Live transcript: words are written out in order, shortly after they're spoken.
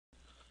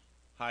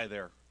Hi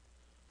there,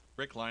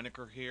 Rick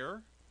Lineker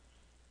here.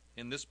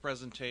 In this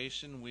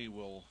presentation we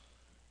will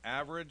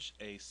average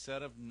a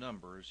set of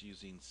numbers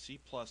using C++.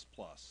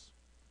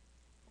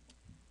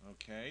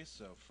 Okay,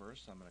 so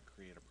first I'm going to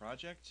create a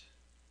project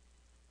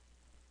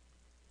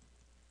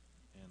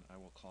and I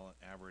will call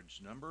it average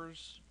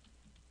numbers.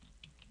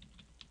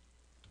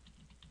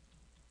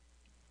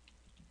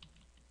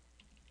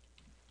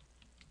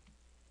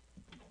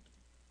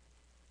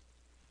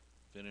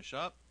 Finish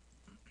up.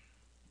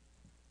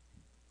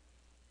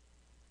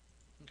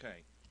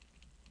 Okay,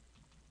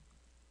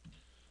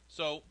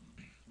 so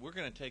we're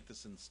going to take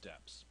this in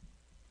steps.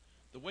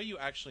 The way you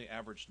actually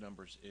average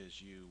numbers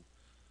is you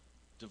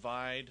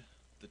divide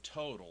the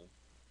total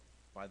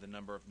by the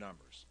number of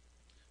numbers.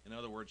 In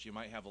other words, you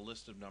might have a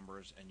list of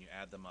numbers and you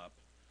add them up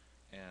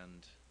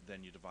and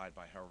then you divide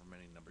by however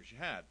many numbers you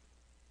had.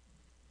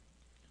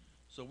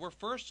 So we're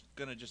first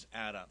going to just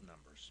add up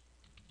numbers.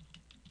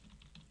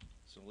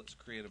 So let's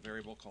create a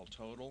variable called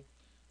total.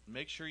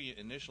 Make sure you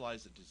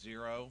initialize it to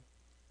 0.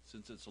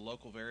 Since it's a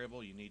local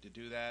variable, you need to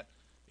do that.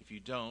 If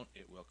you don't,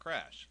 it will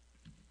crash.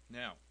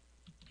 Now,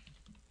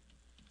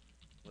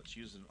 let's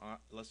use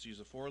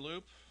a for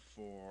loop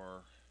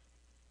for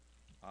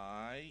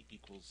I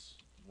equals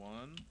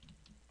 1,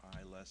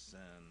 I less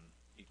than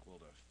equal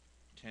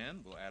to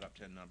 10. We'll add up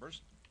 10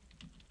 numbers.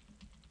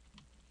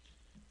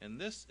 And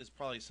this is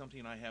probably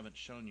something I haven't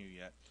shown you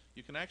yet.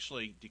 You can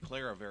actually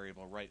declare a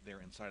variable right there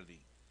inside of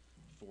the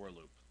for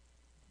loop.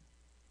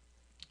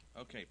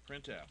 Okay,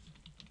 printf.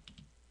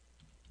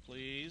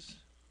 Please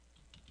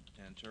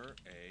enter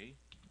a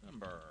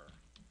number.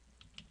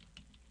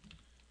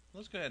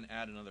 Let's go ahead and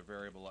add another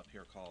variable up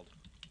here called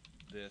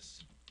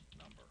this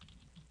number.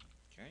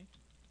 Okay.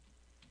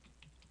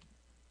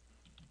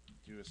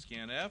 Do a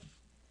scanf.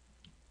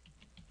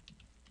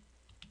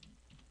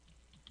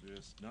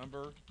 This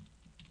number.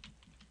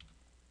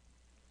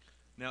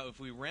 Now,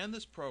 if we ran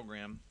this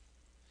program,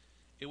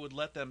 it would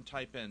let them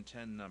type in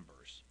 10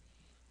 numbers.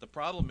 The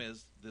problem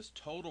is this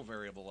total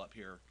variable up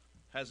here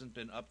hasn't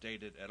been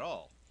updated at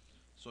all.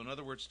 So in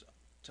other words,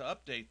 to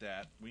update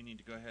that, we need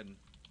to go ahead and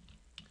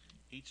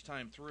each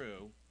time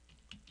through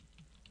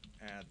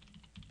add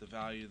the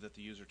value that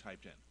the user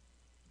typed in.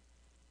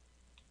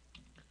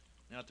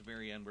 Now at the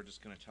very end, we're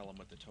just going to tell them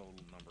what the total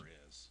number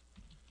is.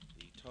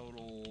 The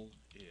total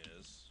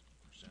is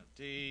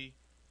 %d.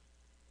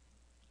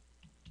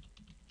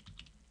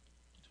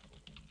 Total.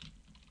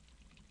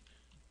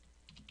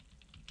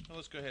 Now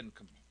let's go ahead and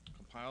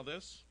compile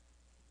this.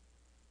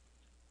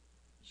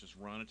 Let's just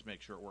run it to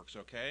make sure it works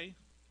okay.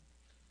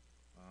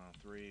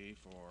 3,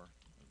 4,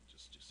 let's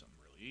just do something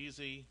really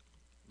easy.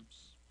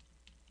 Oops,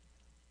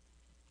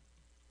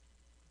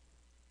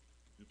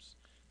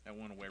 that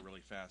went away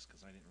really fast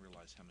because I didn't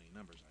realize how many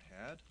numbers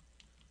I had.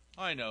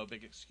 I know,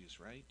 big excuse,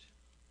 right?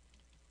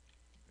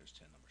 There's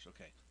 10 numbers.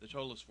 Okay, the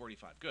total is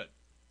 45. Good.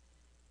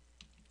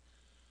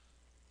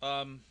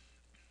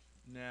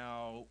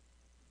 Now,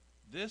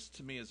 this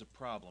to me is a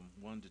problem,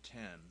 1 to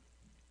 10,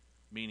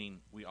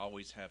 meaning we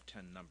always have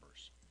 10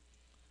 numbers.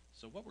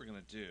 So what we're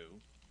going to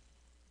do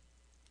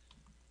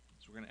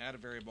is we're going to add a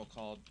variable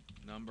called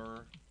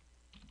number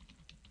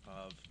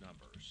of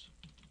numbers.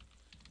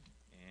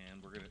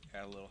 And we're going to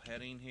add a little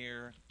heading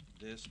here.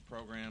 This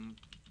program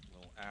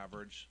will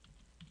average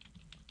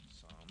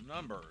some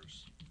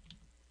numbers.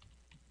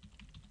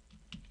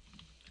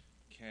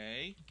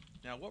 Okay.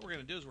 Now what we're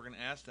going to do is we're going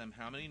to ask them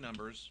how many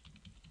numbers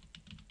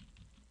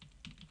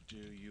do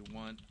you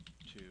want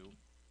to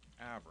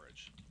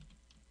average.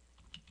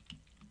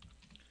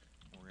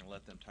 And we're going to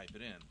let them type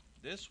it in.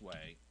 This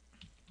way,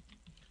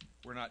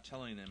 we're not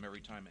telling them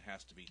every time it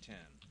has to be 10.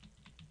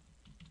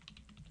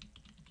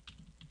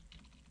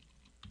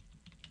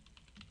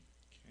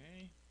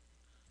 Okay.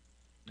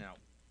 Now,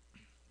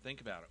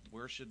 think about it.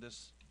 Where should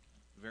this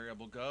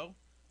variable go?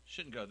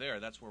 Shouldn't go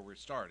there. That's where we're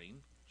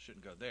starting.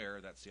 Shouldn't go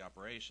there. That's the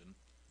operation.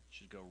 It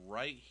should go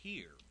right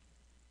here.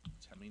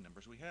 That's how many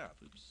numbers we have.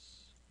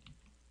 Oops.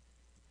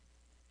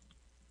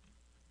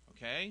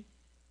 Okay.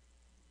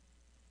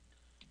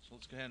 So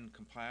let's go ahead and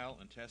compile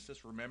and test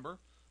this. Remember,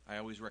 I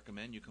always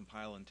recommend you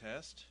compile and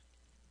test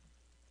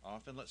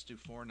often. Let's do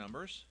 4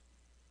 numbers.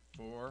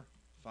 4,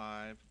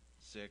 5,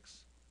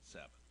 6,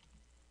 7.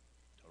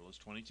 Total is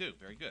 22.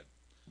 Very good.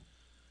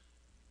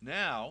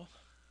 Now,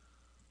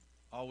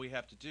 all we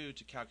have to do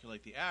to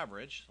calculate the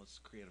average, let's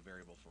create a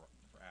variable for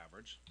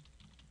average.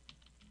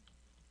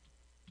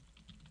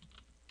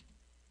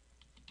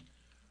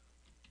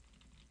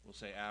 We'll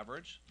say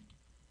average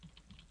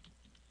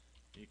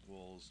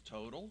equals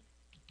total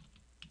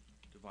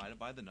divided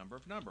by the number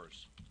of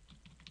numbers.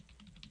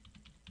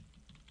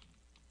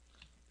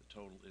 The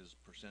total is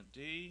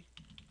 %d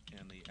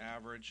and the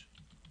average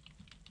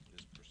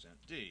is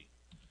 %d.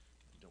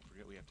 And don't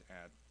forget we have to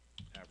add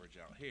average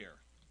out here.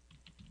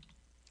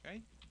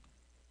 Okay?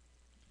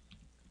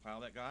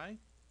 Compile that guy.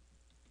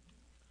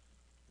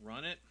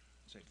 Run it.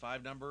 Say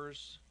 5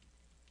 numbers.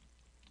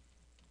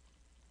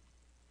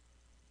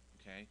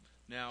 Okay.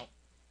 Now,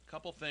 a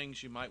couple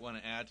things you might want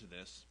to add to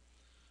this.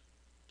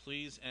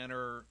 Please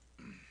enter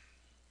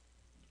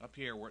up up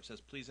here where it says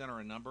please enter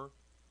a number,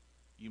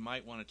 you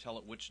might want to tell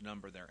it which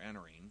number they're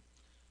entering.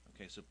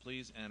 Okay, so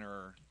please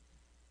enter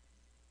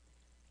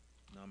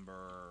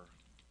number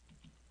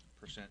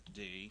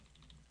 %d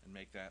and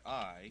make that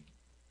I.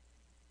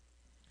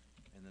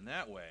 And then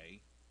that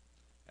way,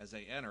 as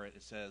they enter it,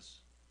 it says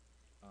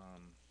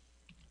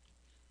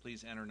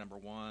please enter number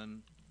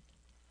 1,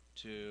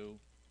 2,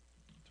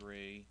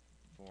 3,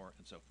 4,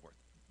 and so forth.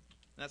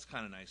 And that's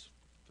kind of nice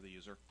for the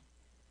user.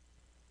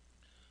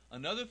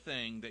 Another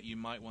thing that you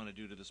might want to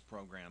do to this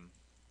program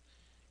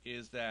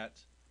is that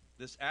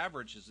this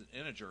average is an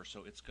integer,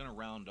 so it's going to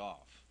round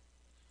off.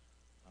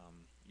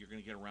 You're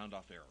going to get a round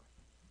off error.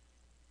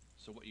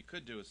 So what you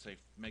could do is say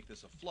make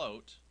this a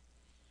float,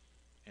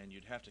 and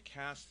you'd have to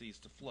cast these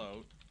to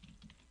float.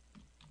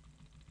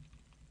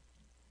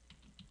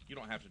 You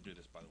don't have to do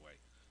this, by the way.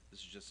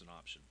 This is just an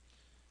option.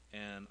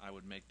 And I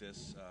would make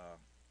this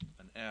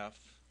an F,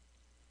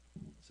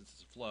 since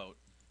it's a float.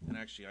 And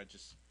actually, I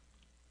just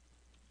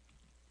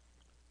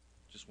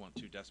want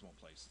 2 decimal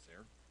places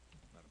there,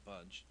 not a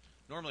bunch.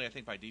 Normally, I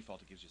think by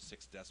default it gives you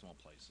 6 decimal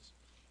places.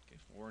 Okay,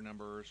 4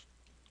 numbers,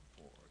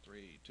 4,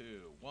 3,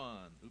 2, 1.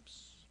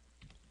 Oops.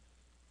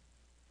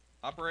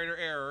 Operator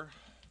error.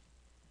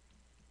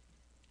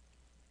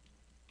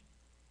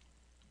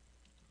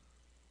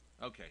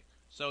 Okay,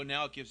 so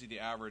now it gives you the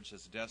average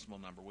as a decimal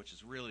number, which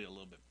is really a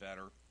little bit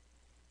better,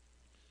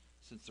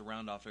 since the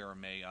round off error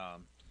may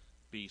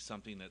be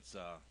something that's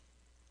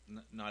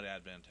not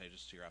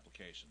advantageous to your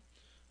application.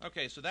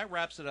 Okay, so that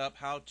wraps it up,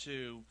 how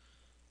to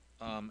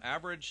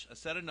average a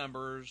set of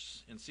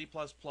numbers in C++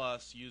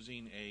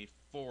 using a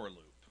for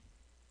loop.